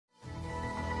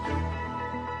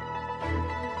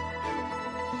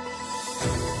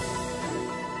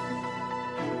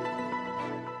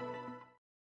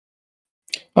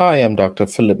Hi, I'm Dr.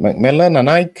 Philip McMillan, and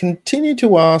I continue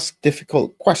to ask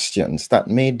difficult questions that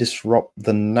may disrupt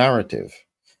the narrative.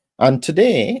 And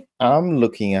today I'm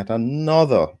looking at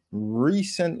another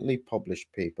recently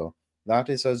published paper that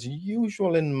is, as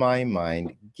usual in my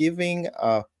mind, giving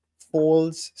a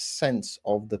false sense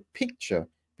of the picture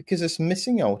because it's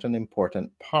missing out an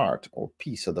important part or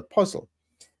piece of the puzzle.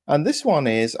 And this one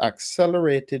is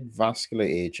accelerated vascular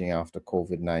aging after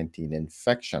COVID-19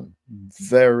 infection.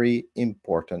 Very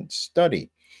important study.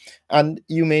 And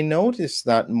you may notice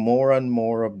that more and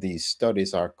more of these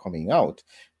studies are coming out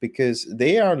because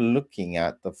they are looking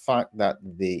at the fact that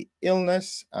the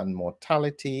illness and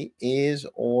mortality is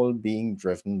all being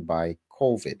driven by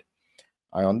COVID.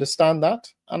 I understand that,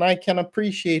 and I can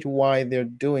appreciate why they're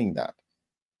doing that.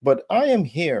 But I am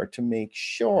here to make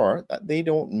sure that they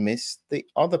don't miss the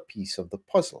other piece of the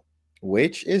puzzle,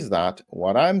 which is that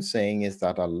what I'm saying is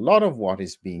that a lot of what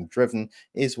is being driven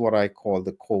is what I call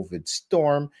the COVID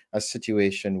storm, a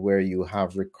situation where you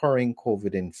have recurring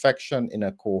COVID infection in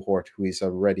a cohort who is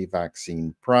already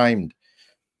vaccine primed.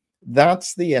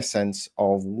 That's the essence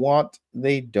of what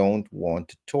they don't want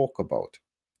to talk about.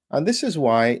 And this is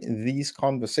why these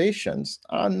conversations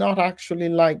are not actually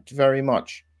liked very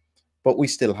much, but we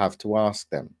still have to ask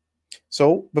them.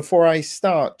 So, before I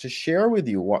start to share with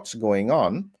you what's going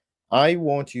on, I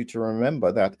want you to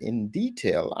remember that in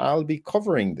detail, I'll be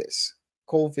covering this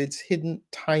COVID's hidden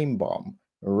time bomb,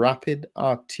 rapid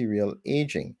arterial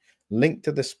aging. Link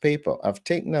to this paper. I've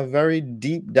taken a very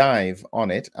deep dive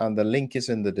on it, and the link is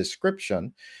in the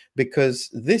description because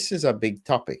this is a big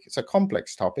topic. It's a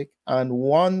complex topic and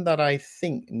one that I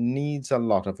think needs a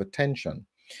lot of attention.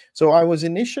 So, I was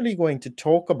initially going to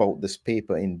talk about this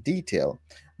paper in detail,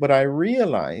 but I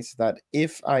realize that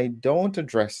if I don't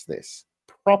address this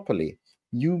properly,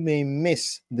 you may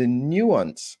miss the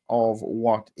nuance of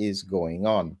what is going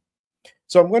on.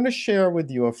 So, I'm going to share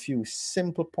with you a few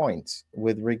simple points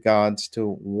with regards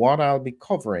to what I'll be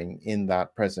covering in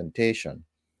that presentation.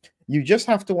 You just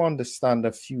have to understand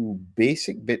a few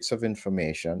basic bits of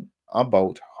information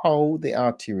about how the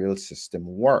arterial system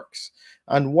works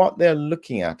and what they're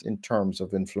looking at in terms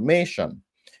of inflammation.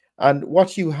 And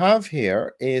what you have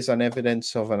here is an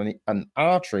evidence of an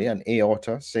artery, an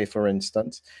aorta, say for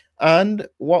instance. And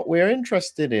what we're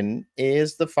interested in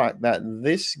is the fact that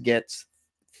this gets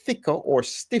thicker or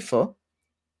stiffer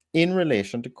in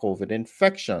relation to COVID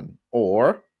infection,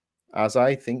 or as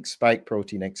I think, spike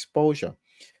protein exposure.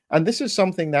 And this is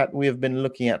something that we have been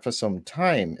looking at for some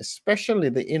time, especially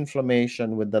the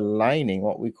inflammation with the lining,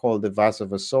 what we call the vasa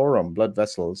vasorum, blood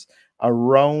vessels,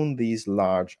 around these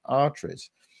large arteries.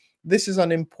 This is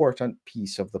an important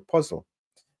piece of the puzzle.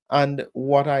 And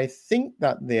what I think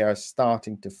that they are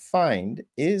starting to find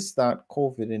is that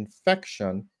COVID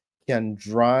infection can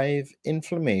drive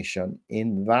inflammation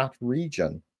in that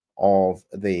region of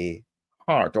the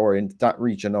heart or in that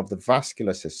region of the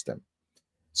vascular system.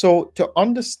 So, to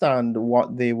understand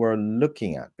what they were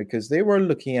looking at, because they were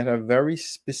looking at a very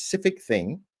specific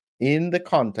thing in the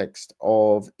context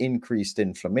of increased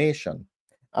inflammation.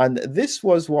 And this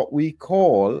was what we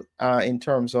call, in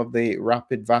terms of the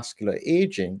rapid vascular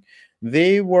aging,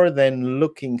 they were then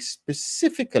looking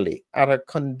specifically at a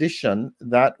condition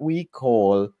that we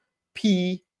call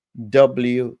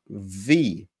PWV,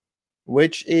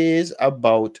 which is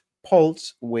about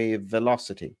pulse wave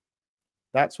velocity.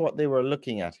 That's what they were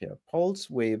looking at here, pulse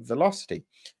wave velocity.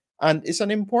 And it's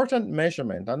an important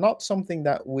measurement and not something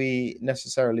that we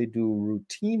necessarily do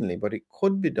routinely, but it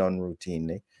could be done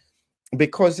routinely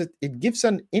because it gives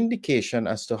an indication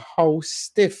as to how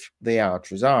stiff the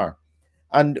arteries are.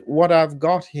 And what I've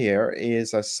got here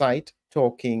is a site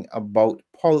talking about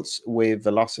pulse wave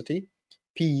velocity,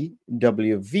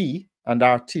 PWV, and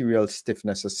arterial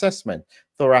stiffness assessment,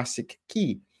 thoracic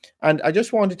key. And I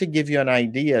just wanted to give you an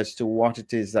idea as to what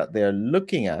it is that they're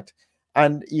looking at.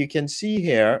 And you can see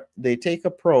here, they take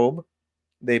a probe,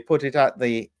 they put it at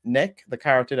the neck, the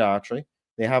carotid artery,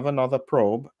 they have another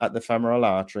probe at the femoral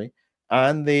artery,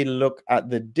 and they look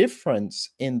at the difference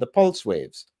in the pulse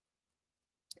waves.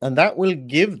 And that will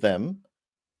give them,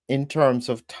 in terms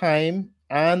of time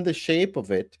and the shape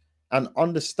of it, an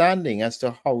understanding as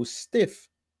to how stiff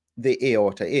the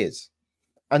aorta is.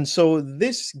 And so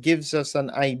this gives us an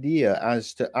idea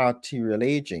as to arterial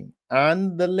aging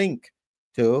and the link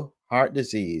to heart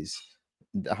disease,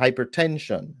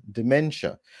 hypertension,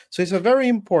 dementia. So it's a very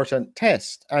important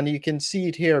test. And you can see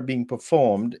it here being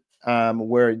performed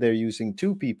where they're using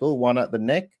two people, one at the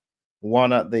neck,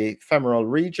 one at the femoral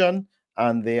region,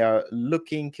 and they are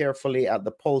looking carefully at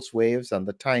the pulse waves and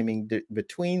the timing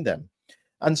between them.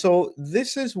 And so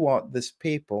this is what this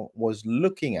paper was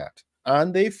looking at.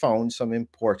 and they found some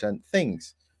important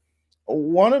things.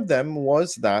 One of them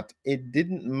was that it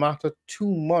didn't matter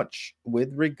too much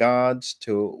with regards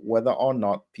to whether or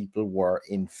not people were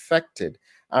infected.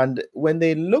 And when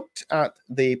they looked at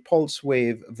the pulse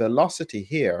wave velocity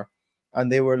here,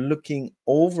 and they were looking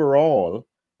overall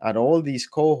at all these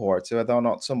cohorts, whether or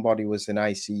not somebody was in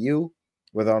ICU,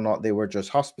 whether or not they were just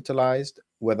hospitalized,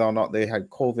 whether or not they had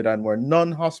COVID and were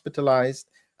non-hospitalized,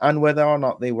 and whether or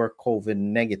not they were COVID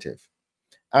negative.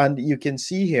 And you can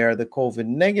see here the COVID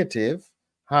negative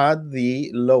had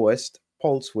the lowest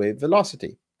pulse wave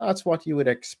velocity. That's what you would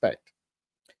expect.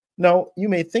 Now, you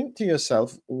may think to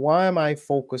yourself, why am I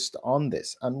focused on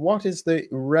this? And what is the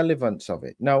relevance of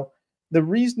it? Now, the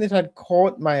reason it had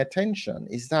caught my attention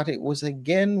is that it was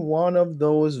again one of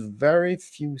those very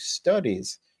few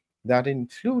studies that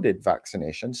included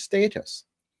vaccination status.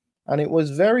 And it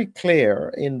was very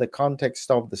clear in the context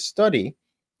of the study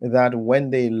that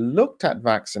when they looked at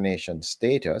vaccination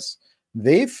status,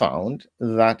 they found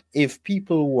that if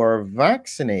people were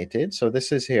vaccinated, so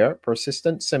this is here,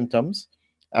 persistent symptoms,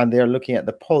 and they're looking at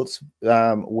the pulse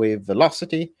wave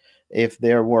velocity. If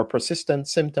there were persistent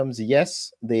symptoms,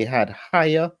 yes, they had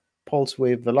higher pulse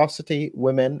wave velocity,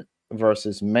 women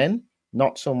versus men,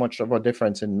 not so much of a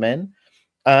difference in men.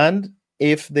 And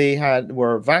if they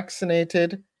were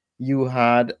vaccinated, you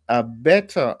had a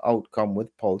better outcome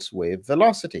with pulse wave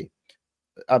velocity,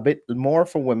 a bit more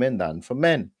for women than for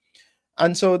men.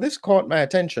 And so this caught my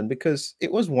attention because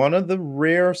it was one of the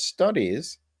rare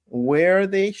studies where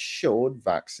they showed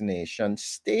vaccination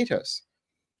status.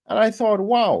 And I thought,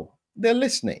 wow, they're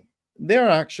listening. They're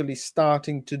actually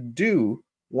starting to do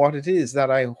what it is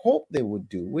that I hope they would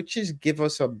do, which is give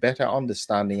us a better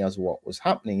understanding as what was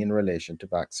happening in relation to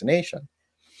vaccination.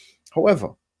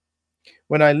 However,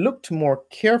 when I looked more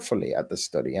carefully at the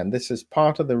study, and this is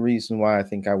part of the reason why I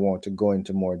think I want to go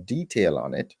into more detail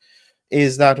on it,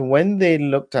 is that when they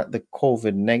looked at the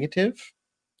COVID negative,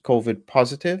 COVID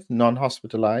positive,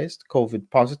 non-hospitalized, COVID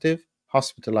positive,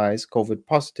 hospitalized, COVID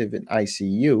positive in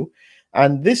ICU,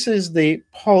 and this is the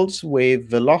pulse wave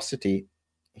velocity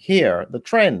here, the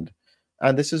trend,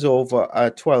 and this is over a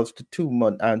 12 to 2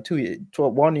 month and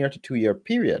 1 year to 2 year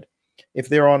period. If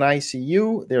they're on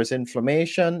ICU, there's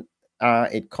inflammation.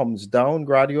 It comes down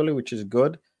gradually, which is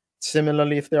good.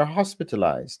 Similarly, if they're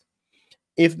hospitalized.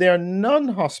 If they're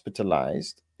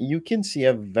non-hospitalized, you can see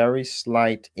a very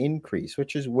slight increase,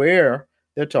 which is where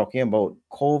they're talking about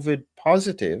COVID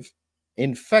positive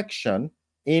infection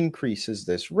increases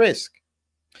this risk.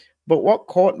 But what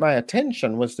caught my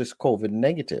attention was this COVID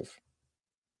negative,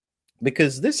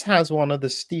 because this has one of the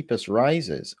steepest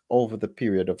rises over the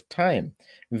period of time,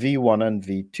 V1 and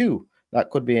V2. That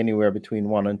could be anywhere between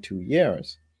 1 and 2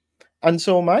 years. And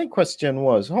so my question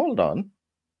was, hold on,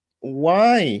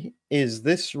 why is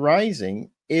this rising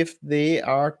if they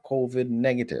are COVID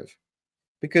negative?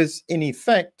 Because in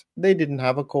effect, they didn't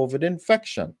have a COVID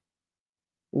infection.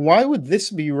 Why would this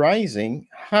be rising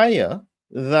higher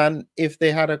than if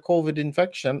they had a COVID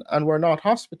infection and were not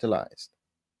hospitalized?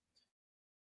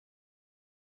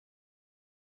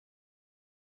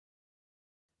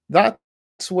 That's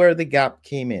where the gap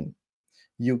came in.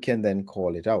 You can then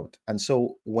call it out. And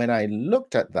so when I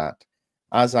looked at that,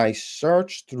 as I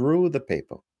searched through the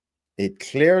paper, it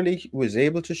clearly was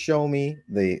able to show me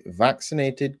the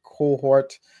vaccinated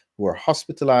cohort who were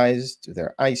hospitalized,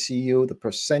 their ICU, the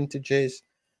percentages,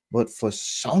 but for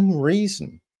some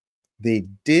reason, they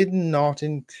did not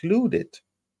include it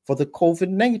for the COVID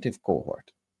negative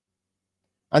cohort.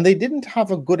 And they didn't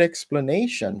have a good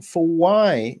explanation for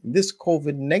why this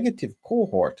COVID negative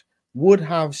cohort would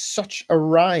have such a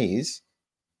rise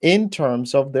in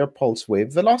terms of their pulse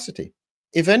wave velocity.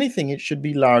 If anything, it should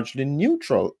be largely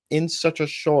neutral in such a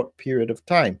short period of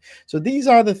time. So these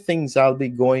are the things I'll be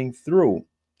going through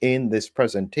in this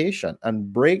presentation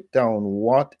and break down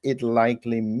what it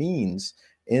likely means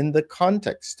in the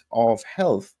context of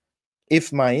health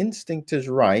if my instinct is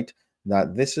right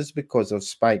that this is because of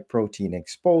spike protein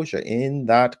exposure in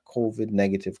that COVID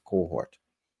negative cohort.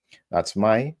 That's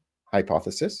my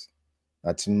hypothesis.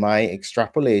 That's my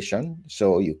extrapolation.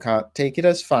 So you can't take it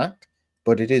as fact,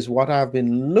 but it is what I've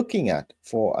been looking at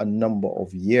for a number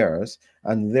of years,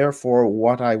 and therefore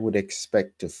what I would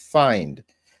expect to find.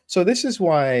 So this is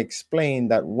why I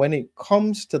explained that when it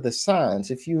comes to the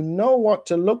science, if you know what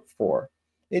to look for,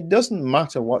 it doesn't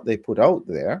matter what they put out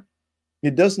there.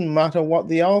 It doesn't matter what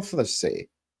the authors say.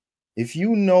 If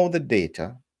you know the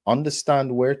data,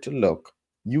 understand where to look,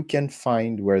 you can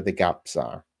find where the gaps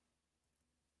are.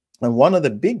 And one of the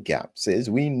big gaps is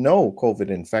we know COVID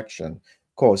infection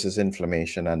causes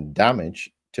inflammation and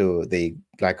damage to the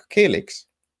glycocalyx.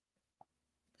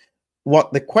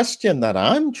 What the question that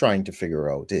I'm trying to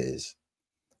figure out is,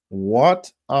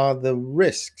 what are the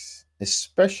risks,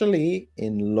 especially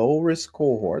in low risk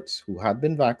cohorts who had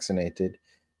been vaccinated?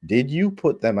 Did you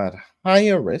put them at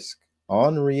higher risk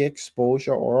on re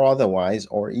exposure or otherwise,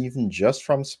 or even just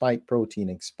from spike protein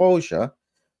exposure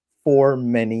for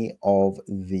many of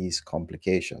these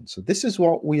complications? So, this is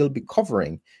what we'll be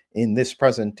covering in this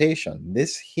presentation,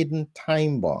 this hidden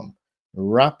time bomb,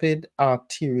 rapid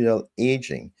arterial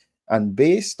aging. And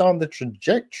based on the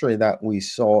trajectory that we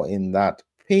saw in that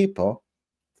paper,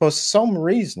 for some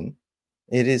reason,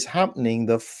 it is happening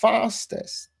the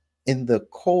fastest in the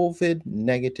COVID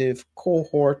negative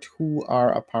cohort who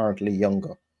are apparently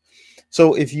younger.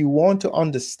 So, if you want to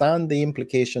understand the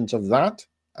implications of that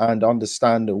and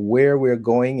understand where we're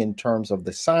going in terms of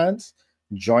the science,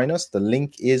 join us. The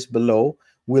link is below.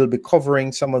 We'll be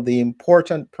covering some of the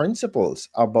important principles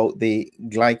about the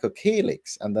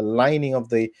glycocalyx and the lining of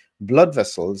the blood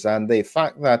vessels, and the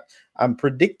fact that I'm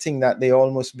predicting that they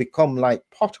almost become like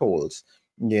potholes,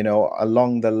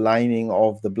 along the lining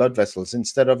of the blood vessels.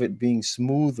 Instead of it being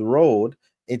smooth road,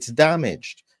 it's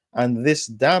damaged. And this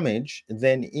damage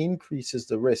then increases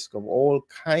the risk of all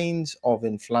kinds of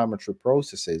inflammatory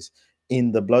processes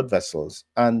in the blood vessels.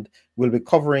 And we'll be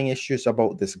covering issues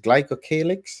about this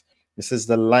glycocalyx. This is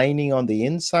the lining on the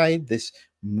inside, this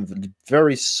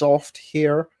very soft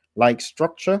hair-like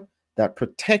structure that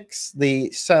protects the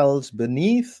cells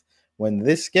beneath. When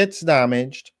this gets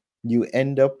damaged, you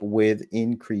end up with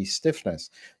increased stiffness.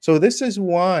 So this is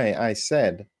why I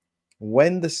said,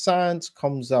 when the science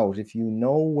comes out, if you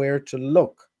know where to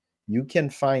look, you can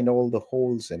find all the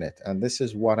holes in it. And this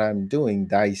is what I'm doing,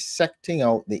 dissecting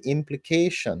out the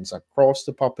implications across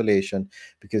the population,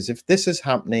 because if this is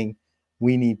happening,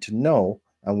 we need to know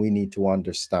and we need to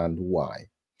understand why.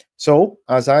 So,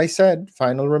 as I said,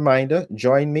 final reminder,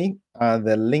 join me.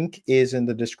 The link is in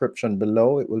the description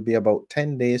below. It will be about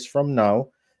 10 days from now.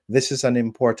 This is an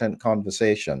important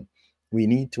conversation. We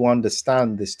need to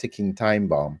understand this ticking time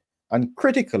bomb. And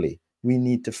critically, we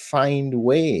need to find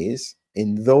ways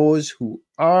in those who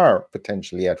are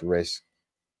potentially at risk.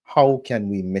 How can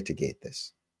we mitigate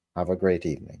this? Have a great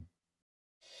evening.